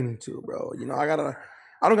just draining too, bro. You know, I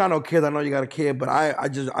don't got no kids. I know you got a kid, but I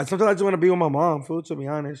sometimes I just want to be with my mom, food, to be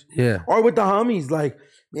honest. Yeah. Or with the homies. Like,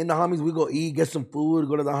 me and the homies, we go eat, get some food,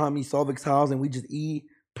 go to the homie Solvik's house, and we just eat.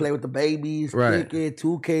 play with the babies, Right. kick it,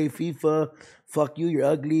 2K, FIFA, fuck you, you're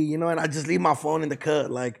ugly, you know, and I just leave my phone in the cut.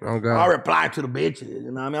 Like, Oh, God. I'll reply to the bitches,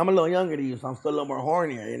 you know what I mean? I'm a little younger than you, so I'm still a little more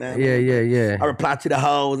hornier, you know what I Yeah, mean? yeah, I reply to the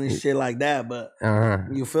hoes and shit like that, but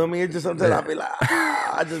you feel me? It's just sometimes I'll be like,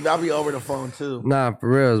 I'll be over the phone too. Nah, for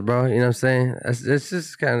reals, bro. You know what I'm saying? It's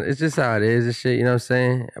just how it is and shit, you know what I'm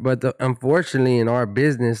saying? But unfortunately in our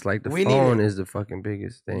business, like the We need phone it. is the fucking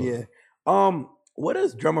biggest thing. Yeah. What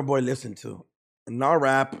does Drummer Boy listen to? Not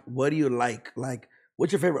rap. What do you like? Like,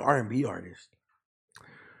 what's your favorite R&B artist?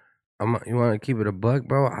 You want to keep it a buck,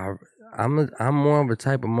 bro? I'm more of a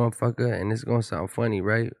type of motherfucker, and it's gonna sound funny,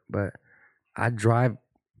 right? But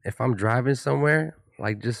if I'm driving somewhere,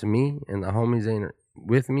 like just me and the homies ain't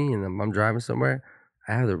with me, and I'm driving somewhere,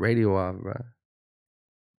 I have the radio off, bro.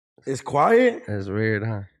 It's quiet. That's weird,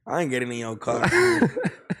 huh? I ain't getting in your car.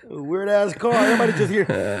 Weird ass car. Everybody just here.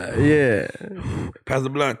 Yeah. Pass the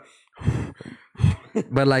blunt.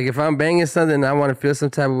 But like if I'm banging something and I want to feel some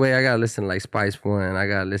type of way, I gotta listen to like Spice One. I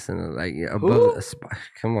gotta listen to like above.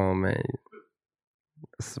 Come on, man.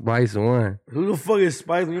 Spice One. Who the fuck is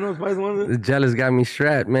Spice? You know what Spice One is? The Jealous got me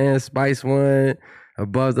strapped, man. Spice One,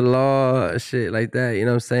 Above the Law, shit like that. You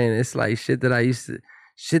know what I'm saying? It's like shit that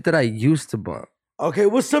I used to bump. Okay,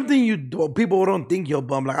 what's something people don't think you'll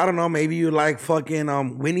bump? Like, I don't know, maybe you like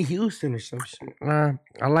fucking Winnie Houston or some shit.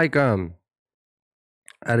 I like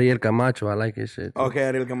Ariel Camacho. I like his shit. Too. Okay,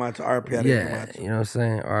 Ariel Camacho, RP Ariel Camacho. You know what I'm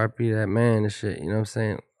saying? RP that man and shit. You know what I'm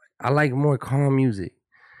saying? I like more calm music.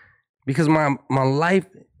 Because my life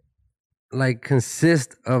like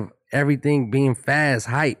consists of everything being fast,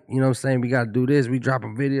 hype. You know what I'm saying? We gotta do this. We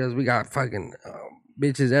dropping videos. We got fucking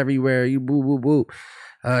bitches everywhere. You boo boo boo.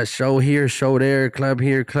 Show here, show there, club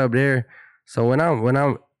here, club there. So when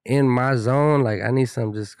I'm in my zone, like I need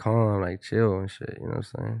something just calm, like chill and shit. You know what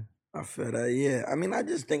I'm saying? I feel that, yeah. I mean, I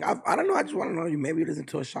just think I don't know. I just want to know you. Maybe you listen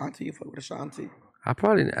to Ashanti. You fuck with Ashanti. I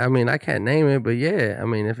can't name it, but yeah, I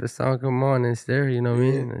mean, if a song come on, it's there, you know what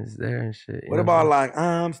I mean? It's there and shit. What about like,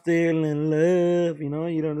 I'm still in love, you know?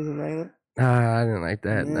 You don't listen to that? Nah, I didn't like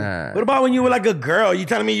that, nah. What about when you were like a girl? You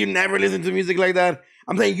telling me you never listen to music like that?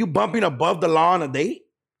 I'm saying you bumping Above the Law on a date?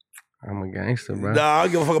 I'm a gangster, bro. Nah, I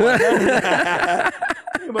don't give a fuck about that.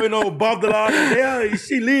 Everybody know Above the Law on a date.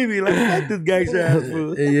 She leave me like, fuck this gangster ass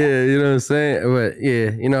fool. Yeah, you know what I'm saying? But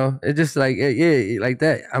yeah, you know, it's just like, yeah, like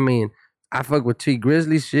that. I mean, I fuck with T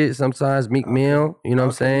Grizzly shit sometimes, Meek Mill, you know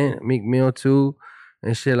what I'm saying? Meek Mill too,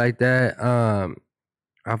 and shit like that.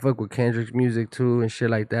 I fuck with Kendrick's music too and shit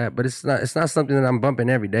like that. But it's not something that I'm bumping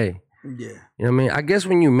every day. Yeah. You know what I mean? I guess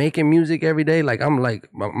when you making music every day, like I'm like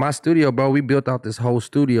my studio, bro, we built out this whole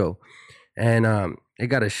studio. And it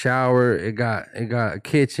got a shower, it got a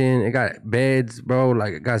kitchen, it got beds, bro.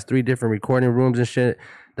 Like it got 3 different recording rooms and shit.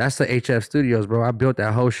 That's the HF Studios, bro. I built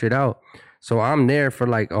that whole shit out. So I'm there for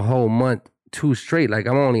like a whole month, 2 straight. Like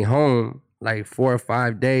I'm only home like 4 or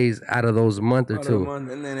 5 days out of those month or 2.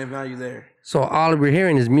 And then if not, you there. So all we're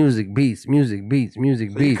hearing is music, beats. So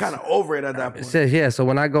you kind of over it at that point. It says, yeah. So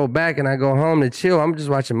when I go back and I go home to chill, I'm just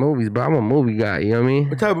watching movies, bro. I'm a movie guy. You know what I mean?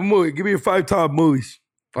 What type of movie? Give me your 5 top movies.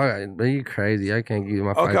 Fuck, but you crazy. I can't give you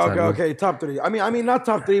my 5 top movies. Okay. Top 3. I mean, not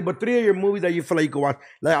top 3, but 3 of your movies that you feel like you could watch.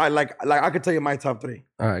 Like I could tell you my top 3.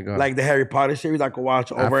 All right, go. Like the Harry Potter series, I could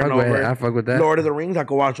watch over and over. I fuck with that. Lord of the Rings, I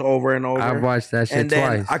could watch over and over. I've watched that shit and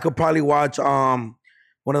then twice. I could probably watch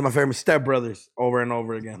one of my favorite Step Brothers over and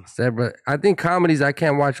over again. I think comedies I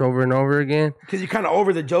can't watch over and over again. Because you're kind of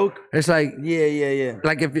over the joke. It's like... Yeah.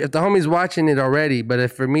 Like if the homie's watching it already, but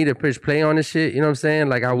if for me to push play on the shit, you know what I'm saying?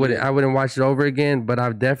 Like I wouldn't watch it over again, but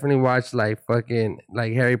I've definitely watched like fucking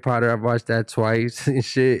like Harry Potter. I've watched that twice and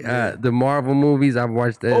shit. Yeah. The Marvel movies, I've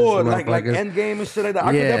watched that. Oh, like Endgame and shit like that.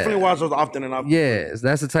 I can definitely watch those often enough. Yeah,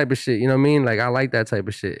 that's the type of shit. You know what I mean? Like I like that type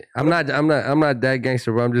of shit. I'm not that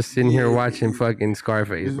gangster, bro. I'm just sitting here watching fucking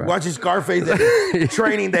Scarface, bro. Watching Scarface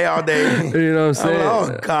training day all day. You know what I'm saying? Like,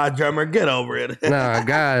 oh God, drummer, get over it. Nah,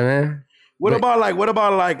 God, man. What about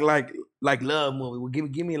love movie?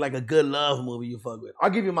 Give me like a good love movie you fuck with. I'll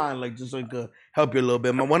give you mine, like just so it could help you a little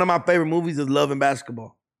bit. One of my favorite movies is Love and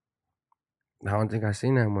Basketball. I don't think I've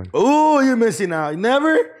seen that one. Oh, you're missing out.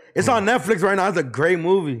 Never? It's on Netflix right now. It's a great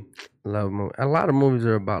movie. Love movie. A lot of movies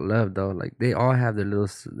are about love though. Like they all have their little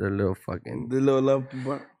fucking love.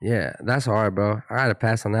 Yeah, that's hard, bro. I gotta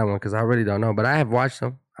pass on that one because I really don't know. But I have watched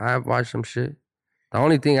them. I have watched some shit. The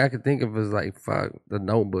only thing I could think of is like fuck The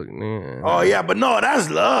Notebook, man. Oh yeah, but no, that's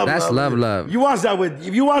love. That's love. You watch that with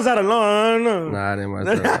if you watch that alone. Nah, I didn't watch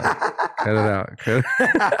that. Cut it out. Cut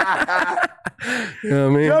it. You know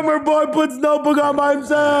what I mean? Drummer boy puts Notebook on by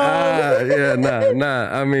himself. Yeah,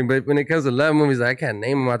 nah. I mean, but when it comes to love movies, I can't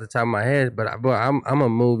name them off the top of my head. But I'm a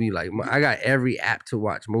movie like I got every app to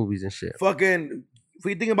watch movies and shit. Fucking, if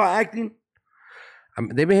you think about acting,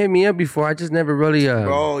 They've been hitting me up before. I just never really.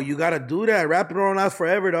 bro, you gotta do that. Rap it on us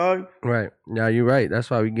forever, dog. Right. Yeah, you're right. That's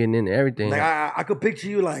why we getting into everything. Like I could picture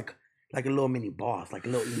you like a little mini boss, like a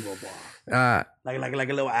little evil boss. Like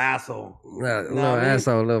a little asshole. Little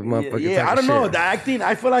asshole, little motherfucker. Yeah, I don't know. Shit. The acting,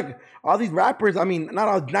 I feel like all these rappers, I mean,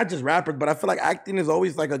 not just rappers, but I feel like acting is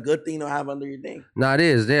always like a good thing to have under your thing. Nah, it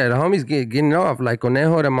is. Yeah, the homies getting off. Like on that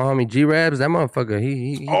whole, that my homie G-Rabs, that motherfucker,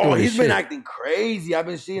 he doing he's his been shit. acting crazy. I've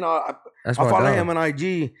been seeing I That's my follow dog. him on IG.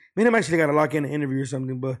 Me and him actually got to lock in an interview or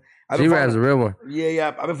something, but G-Rab's a real one.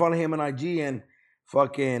 Yeah. I've been following him on IG and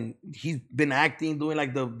fucking he's been acting, doing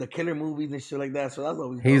like the killer movies and shit like that. So that's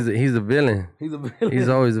always He's dope. a villain. He's a villain. He's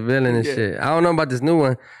always a villain and Yeah. shit. I don't know about this new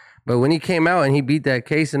one, but when he came out and he beat that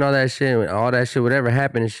case and all that shit, whatever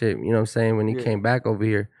happened and shit, you know what I'm saying? When he came back over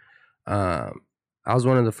here, I was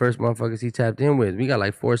one of the first motherfuckers he tapped in with. We got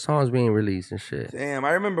like 4 songs being released and shit. Damn,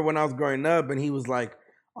 I remember when I was growing up and he was like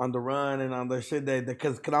on the run and on the shit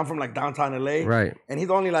because I'm from like downtown LA. Right. And he's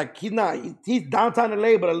only like, he's downtown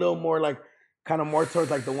LA, but a little more like, kind of more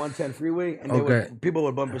towards like the 110 freeway. And people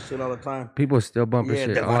would bump his shit all the time. People still bumping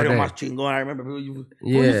shit the all Barrio day. Más Chingón. I remember people who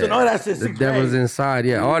used to know that shit. The sixth devil's grade. inside.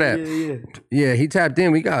 Yeah, all that. Yeah, he tapped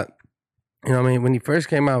in. We got, you know what I mean? When he first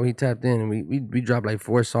came out, he tapped in and we dropped like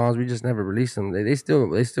 4 songs. We just never released them. They still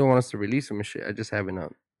want us to release them and shit. I just haven't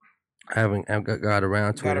got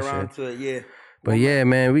around to it. Yeah. But yeah,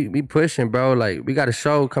 man, we pushing, bro. Like we got a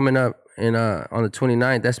show coming up on the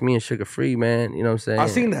 29th. That's me and Sugar Free, man. You know what I'm saying? I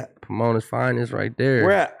seen that. Pomona's Finest right there.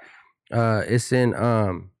 Where at? It's in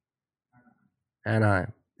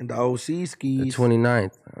Anaheim. In the OC skis. The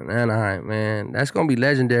 29th in Anaheim, man. That's gonna be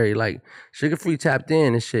legendary. Like Sugar Free tapped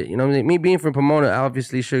in and shit. You know what I mean? Me being from Pomona,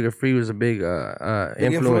 obviously Sugar Free was a big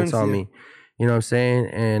influence on me. You know what I'm saying?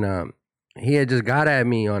 And he had just got at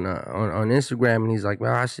me on Instagram and he's like,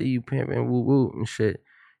 well, I see you pimping woo woo and shit.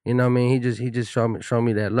 You know what I mean? He just showed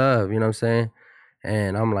me that love, you know what I'm saying?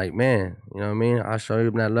 And I'm like, man, you know what I mean? I'll show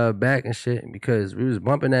him that love back and shit because we was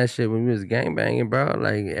bumping that shit when we was gangbanging, bro.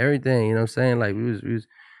 Like everything, you know what I'm saying? Like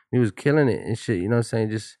we was killing it and shit, you know what I'm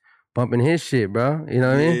saying? Just bumping his shit, bro. You know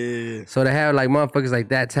what I mean? Yeah. So to have like motherfuckers like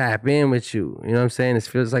that tap in with you, you know what I'm saying? It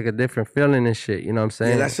feels like a different feeling and shit, you know what I'm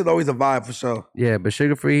saying? Yeah, that shit always a vibe for sure. Yeah, but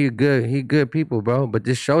Sugar Free, he good people, bro. But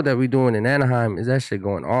this show that we doing in Anaheim is that shit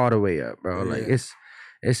going all the way up, bro. Yeah. Like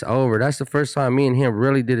it's over. That's the first time me and him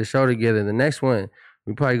really did a show together. The next one,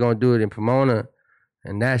 we probably gonna do it in Pomona,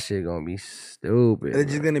 and that shit gonna be stupid.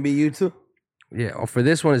 It's just gonna be you two? Yeah, for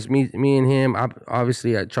this one, it's me and him.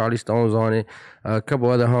 Obviously, Charlie Stone's on it. A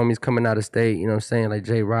couple other homies coming out of state, you know what I'm saying, like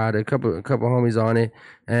Jay Ryder, a couple homies on it.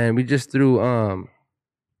 And we just threw,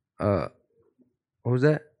 what was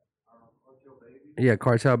that? Yeah,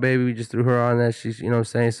 Cartel Baby. We just threw her on that. She's, you know what I'm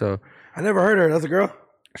saying? So I never heard her. That's a girl?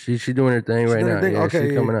 she doing her thing right doing now. her thing? Yeah, Okay,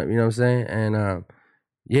 she coming up, you know what I'm saying? And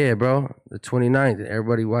yeah, bro, the 29th,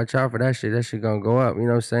 everybody watch out for that shit. That shit gonna go up, you know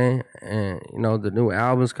what I'm saying? And, you know, the new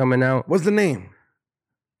album's coming out. What's the name?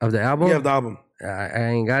 Of the album? Yeah, of the album. I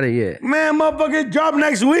ain't got it yet. Man, motherfucker, drop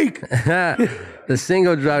next week. The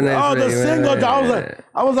single dropped next week. Oh, the single. Man.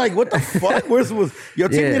 I was like, what the fuck? Where's your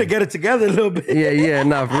team need to get it together a little bit? Yeah,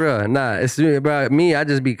 nah, for real. Nah, it's about me. I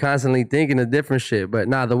just be constantly thinking of different shit. But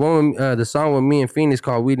nah, the song with me and Phoenix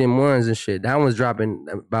called We Them Ones and shit, that one's dropping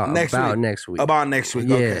about next week. About next week,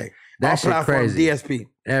 Yeah. okay. That All shit platforms, crazy. DSP.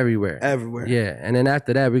 Everywhere. Yeah, and then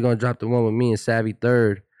after that, we're gonna drop the one with me and Savvy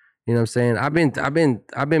Third. You know what I'm saying?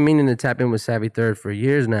 I've been meaning to tap in with Savvy Third for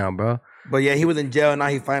years now, bro. But yeah, he was in jail. Now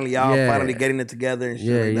he finally out. Yeah. Finally getting it together and shit.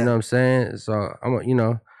 Yeah, like you that. know what I'm saying? So I'm, you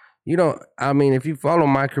know, I mean, if you follow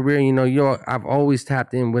my career, you know, I've always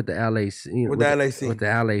tapped in with the LA scene. With the LA scene. With the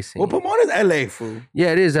LA scene. Well, Pomona's LA, fool.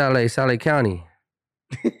 Yeah, it is LA. It's LA County.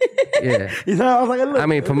 Yeah. You know, I was like, look. I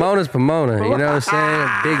mean, Pomona's Pomona. You know what I'm saying?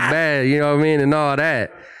 Big bad. You know what I mean? And all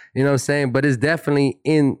that. You know what I'm saying? But it's definitely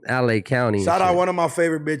in LA County. Shout out one of my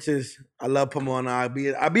favorite bitches. I love Pomona. I be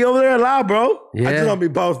over there a lot, bro. Yeah. I just don't be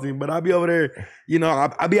posting, but I be over there. You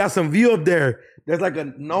know, I be at some view up there. There's like a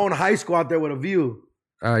known high school out there with a view.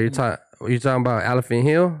 You talking about Elephant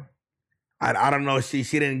Hill? I don't know. She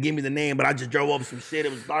didn't give me the name, but I just drove up some shit.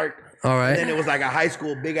 It was dark. All right. And then it was like a high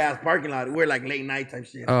school big ass parking lot. We were like late night type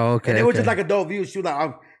shit. Oh, okay. And it was just like a dope view. She was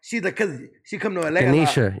like, she's like, cause she come to LA.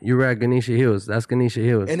 Ganesha, you were at Ganesha Hills. That's Ganesha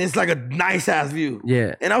Hills. And it's like a nice ass view.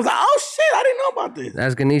 Yeah. And I was like, oh shit, I didn't know about this.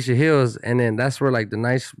 That's Ganesha Hills, and then that's where like the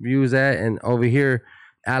nice views at. And over here,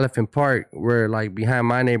 Elephant Park, where like behind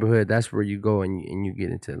my neighborhood, that's where you go and you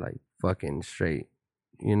get into like fucking straight,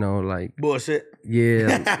 you know, like bullshit.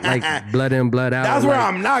 Yeah, like blood in, blood out. That's like, where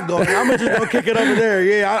I'm not going. I'm just gonna kick it over there.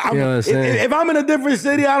 Yeah, you know what I'm saying? If I'm in a different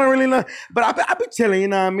city, I don't really know. But I be chilling. You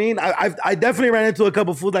know what I mean? I definitely ran into a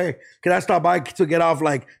couple fools like, cause I stopped by to get off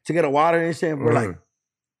like to get a water and shit. And we're like,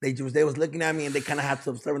 they was looking at me and they kind of had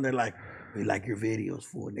to observe and they're like, we like your videos,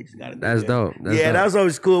 fool. And they just got it. That's dope. That's dope. That was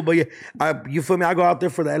always cool. But yeah, you feel me? I go out there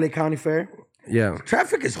for the LA County Fair. Yeah.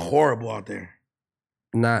 Traffic is horrible out there.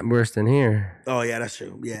 Not worse than here. Oh yeah, that's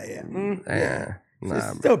true. Yeah. Yeah. Nah,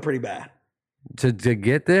 it's still pretty bad. To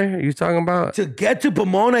get there, you talking about? To get to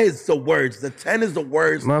Pomona is the worst. The 10 is the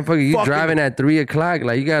worst. Motherfucker, you driving at 3 o'clock?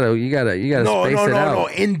 Like you gotta space it out. No.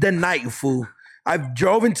 In the night, fool. I've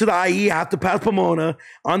drove into the IE, have to pass Pomona.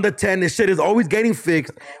 On the 10, this shit is always getting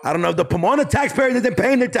fixed. I don't know if the Pomona taxpayers isn't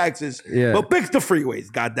paying their taxes. Yeah. But fix the freeways,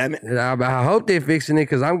 goddammit. I hope they're fixing it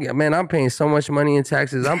because I'm paying so much money in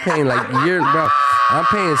taxes. I'm paying like years, bro.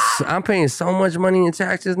 I'm paying so much money in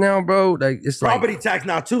taxes now, bro. Like it's property tax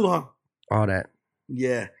now too, huh? All that.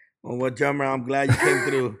 Yeah. Well, Drummer, I'm glad you came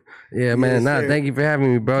through. Yeah, man. Thank you for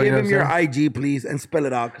having me, bro. Give him your IG, please, and spell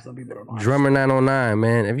it out because some people don't know. Drummer 909,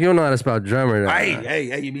 man. If you don't know how to spell Drummer,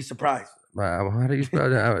 hey, you'd be surprised. How do you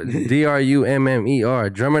spell that? DRUMMER.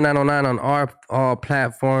 Drummer 909 on all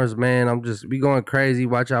platforms, man. We going crazy.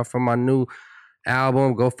 Watch out for my new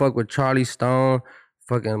album. Go fuck with Charlie Stone.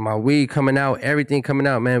 Fucking my weed coming out, everything coming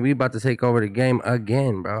out, man. We about to take over the game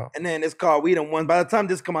again, bro. And then it's called We Them Ones. By the time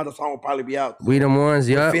this come out, the song will probably be out. We Them Ones,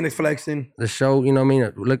 yeah. Phoenix Flexing. The show, you know what I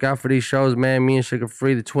mean? Look out for these shows, man. Me and Sugar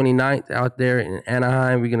Free, the 29th out there in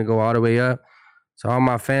Anaheim. We're going to go all the way up. So all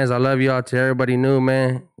my fans, I love y'all. To everybody new,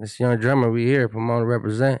 man. It's Young Drummer. We here. Pomona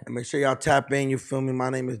represent. And make sure y'all tap in. You feel me? My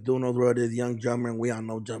name is Duno. The world is Young Drummer, and we on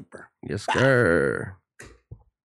No Jumper. Yes, sir.